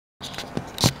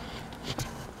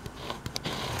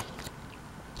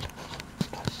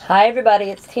Hi everybody,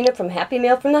 it's Tina from Happy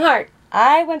Mail from the Heart.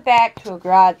 I went back to a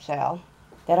garage sale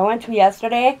that I went to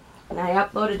yesterday, and I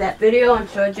uploaded that video and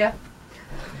showed you.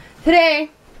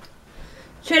 Today,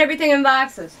 showed everything in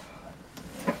boxes.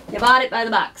 You bought it by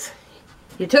the box.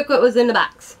 You took what was in the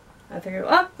box. I figured,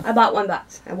 well, I bought one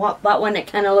box. I bought one that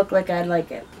kind of looked like I'd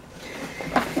like it.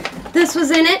 This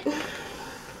was in it.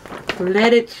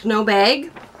 Let It Snow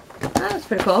bag. That was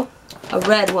pretty cool. A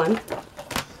red one.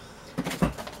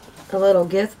 A little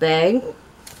gift bag.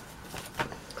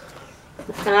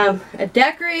 A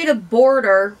decorative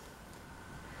border.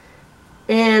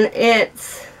 And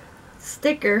it's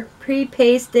sticker,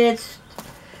 pre-pasted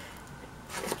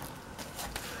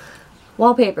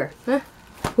wallpaper. Huh?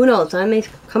 Who knows? I may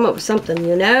come up with something.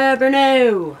 You never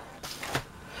know.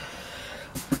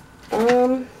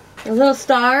 The little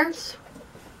stars.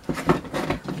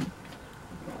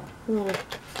 Oh,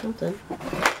 something.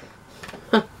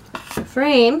 Huh. A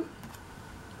frame.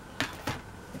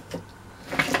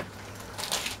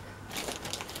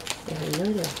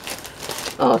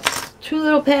 Oh, it's two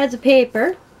little pads of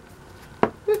paper.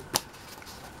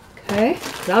 Okay.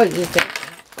 Now we use that.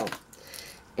 Oh.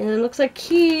 And it looks like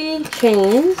key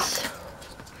chains. It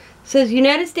says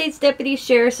United States Deputy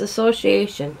Sheriff's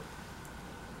Association.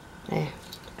 There.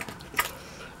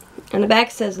 And the back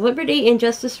says Liberty and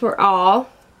Justice for All.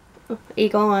 Oh,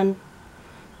 eagle on.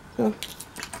 So.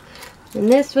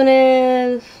 And this one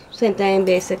is same thing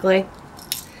basically.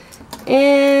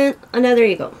 And another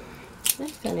eagle.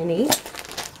 That's kind of neat.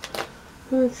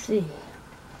 Let's see.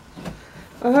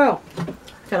 Oh,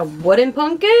 got a wooden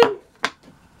pumpkin.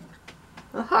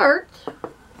 A heart.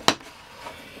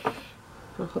 I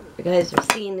hope you guys are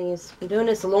seeing these. I'm doing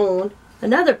this alone.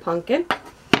 Another pumpkin.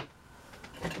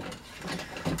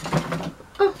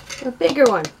 Oh, a bigger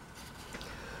one.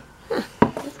 Huh,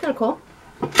 that's kind of cool.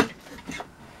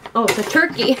 Oh, it's a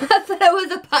turkey. I thought it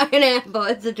was a pineapple.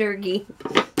 It's a turkey.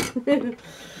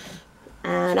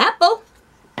 An apple.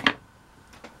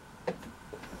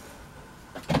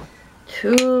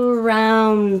 Two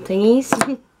round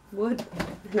thingies. Wood.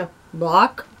 No,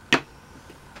 block.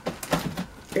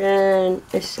 And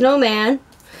a snowman.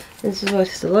 This is what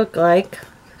it's to look like.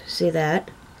 See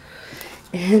that?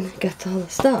 And got all the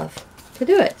stuff to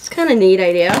do it. It's kind of a neat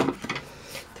idea.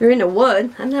 If you're into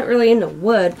wood. I'm not really into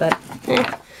wood, but you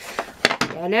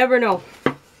never know.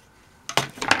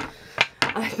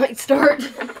 I might start.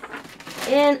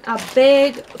 And a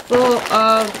bag full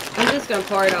of, I'm just going to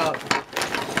pour it out.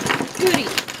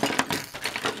 Goodies.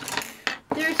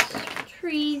 There's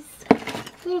trees,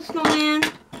 little snowman,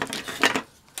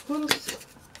 little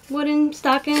wooden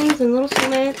stockings and little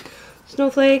snowman,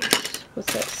 snowflakes.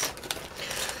 What's this?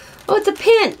 Oh, it's a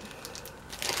pin.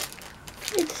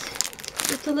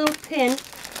 It's a little pin.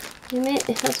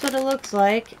 That's what it looks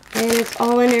like. And it's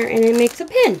all in there and it makes a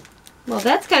pin. Well,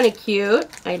 that's kind of cute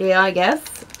idea, I guess.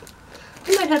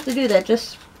 I might have to do that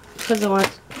just because I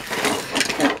want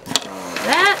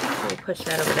that. Let me push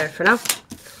that over there for now.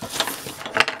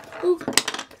 Ooh.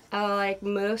 I like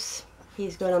moose.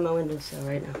 He's going on my windowsill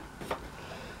right now.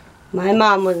 My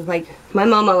mom was like, my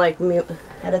mama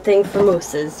had a thing for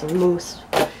mooses or moose.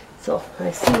 So I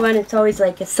see one. It's always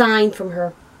like a sign from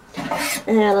her.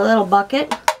 And a little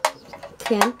bucket,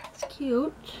 tin. It's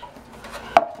cute.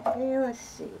 And let's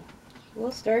see.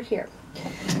 We'll start here.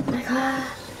 Oh my God.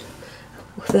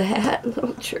 That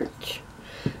little church.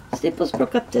 Staples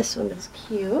broke up this one, but it's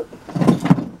cute.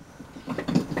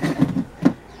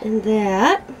 And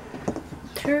that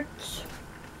church.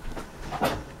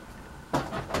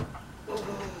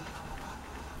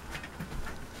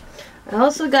 I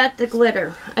also got the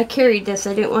glitter. I carried this.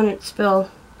 I didn't want it to spill.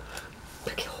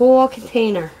 The whole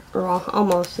container, or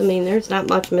almost. I mean, there's not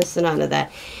much missing out of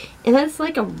that. And that's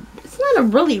like a. It's not a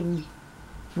really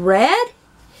red.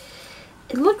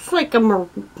 It looks like a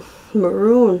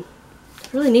maroon.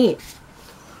 It's really neat.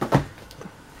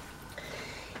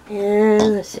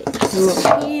 And let's see, some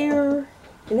over here.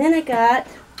 And then I got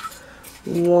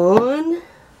 1,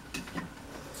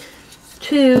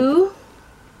 2,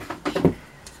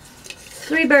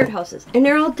 3 birdhouses. And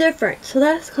they're all different. So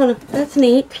that's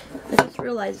neat. I just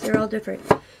realized they're all different.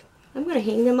 I'm going to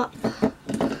hang them up.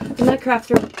 I'm going to craft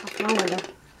them off my window.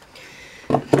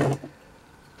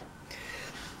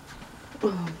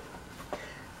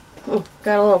 Oh,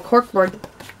 got a little cork board.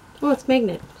 Oh, it's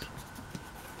magnet.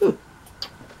 And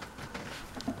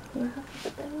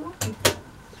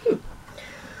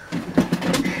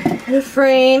a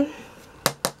frame.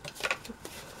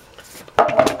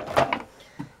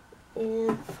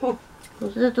 And a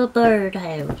little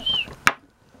birdhouse.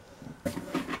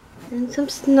 And some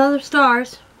other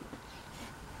stars.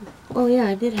 Oh yeah,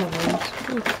 I did have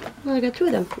ones. Well, I got 2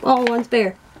 of them. Oh, one's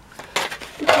bear.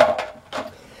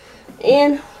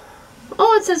 And,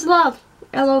 oh, it says love.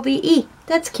 L-O-V-E.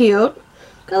 That's cute.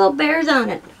 Got little bears on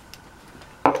it.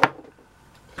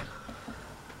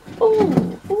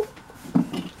 Oh, oh.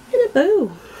 And a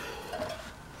boo.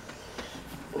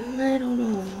 I don't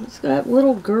know. It's got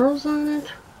little girls on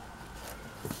it.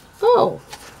 Oh.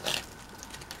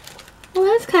 Well,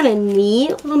 that's kind of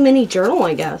neat. A little mini journal,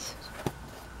 I guess.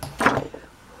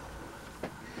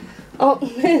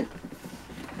 Oh.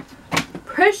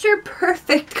 Pressure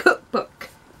Perfect Cookbook.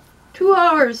 2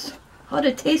 hours. How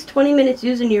to taste 20 minutes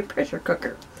using your pressure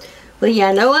cooker. Well, yeah,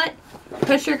 you know what?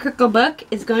 Pressure cooker book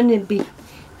is going to be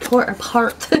tore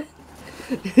apart.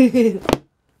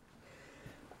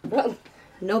 Well,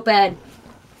 no bad.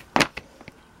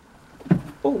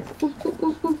 Oh,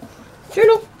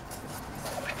 journal.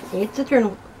 It's a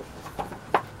journal.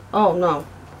 Oh no,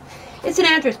 it's an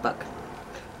address book.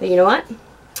 But you know what?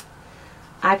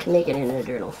 I can make it in a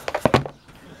journal.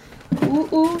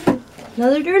 Ooh,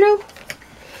 another journal.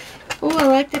 Oh, I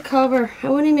like the cover. I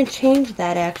wouldn't even change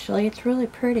that actually. It's really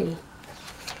pretty.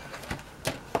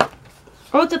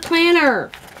 Oh, it's a planner.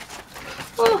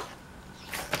 Oh.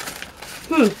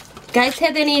 Guys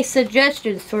have any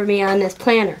suggestions for me on this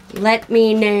planner? Let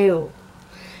me know.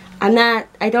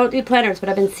 I don't do planners, but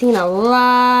I've been seeing a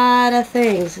lot of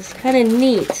things. It's kind of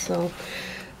neat, so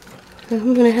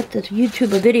I'm going to have to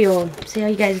YouTube a video and see how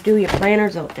you guys do your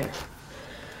planners out there.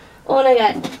 Oh, and I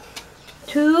got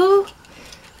 2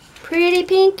 pretty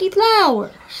pinky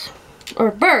flowers.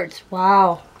 Or birds.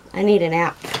 Wow. I need an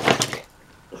app.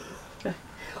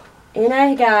 And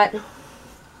I got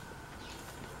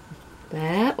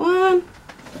that one.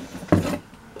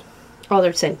 Oh,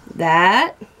 they're saying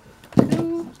that.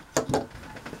 2.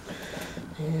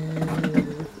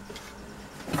 And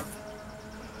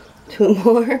 2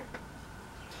 more.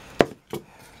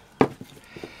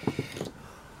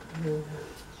 And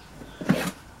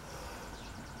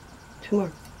 2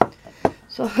 more.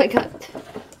 So I got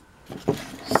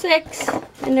 6,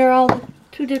 and they're all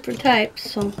 2 different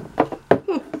types. So,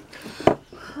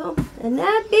 oh, and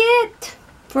that's it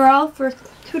for $2,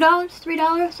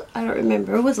 $3. I don't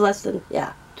remember. It was less than,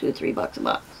 yeah, $2 or $3 a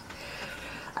box.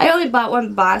 I only bought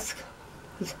 1 box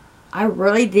because I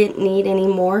really didn't need any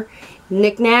more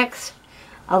knickknacks.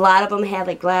 A lot of them had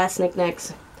like glass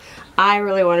knickknacks. I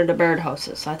really wanted the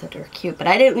birdhouses, so I thought they were cute. But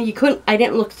I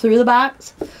didn't look through the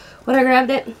box when I grabbed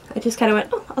it. I just kind of went,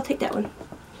 oh, I'll take that one.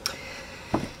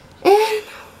 And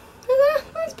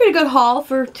that's a pretty good haul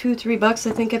for $2,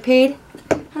 $3 I think I paid.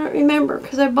 I don't remember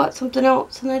because I bought something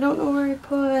else and I don't know where I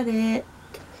put it.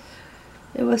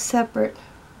 It was separate.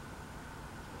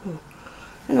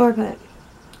 I know where I put it.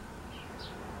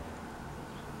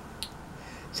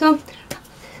 So,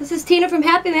 this is Tina from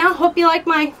Happy Mail. Hope you like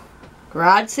my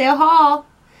garage sale haul.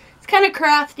 It's kind of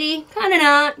crafty, kind of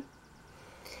not.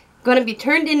 Going to be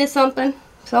turned into something.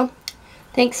 So,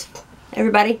 thanks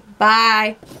everybody.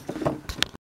 Bye.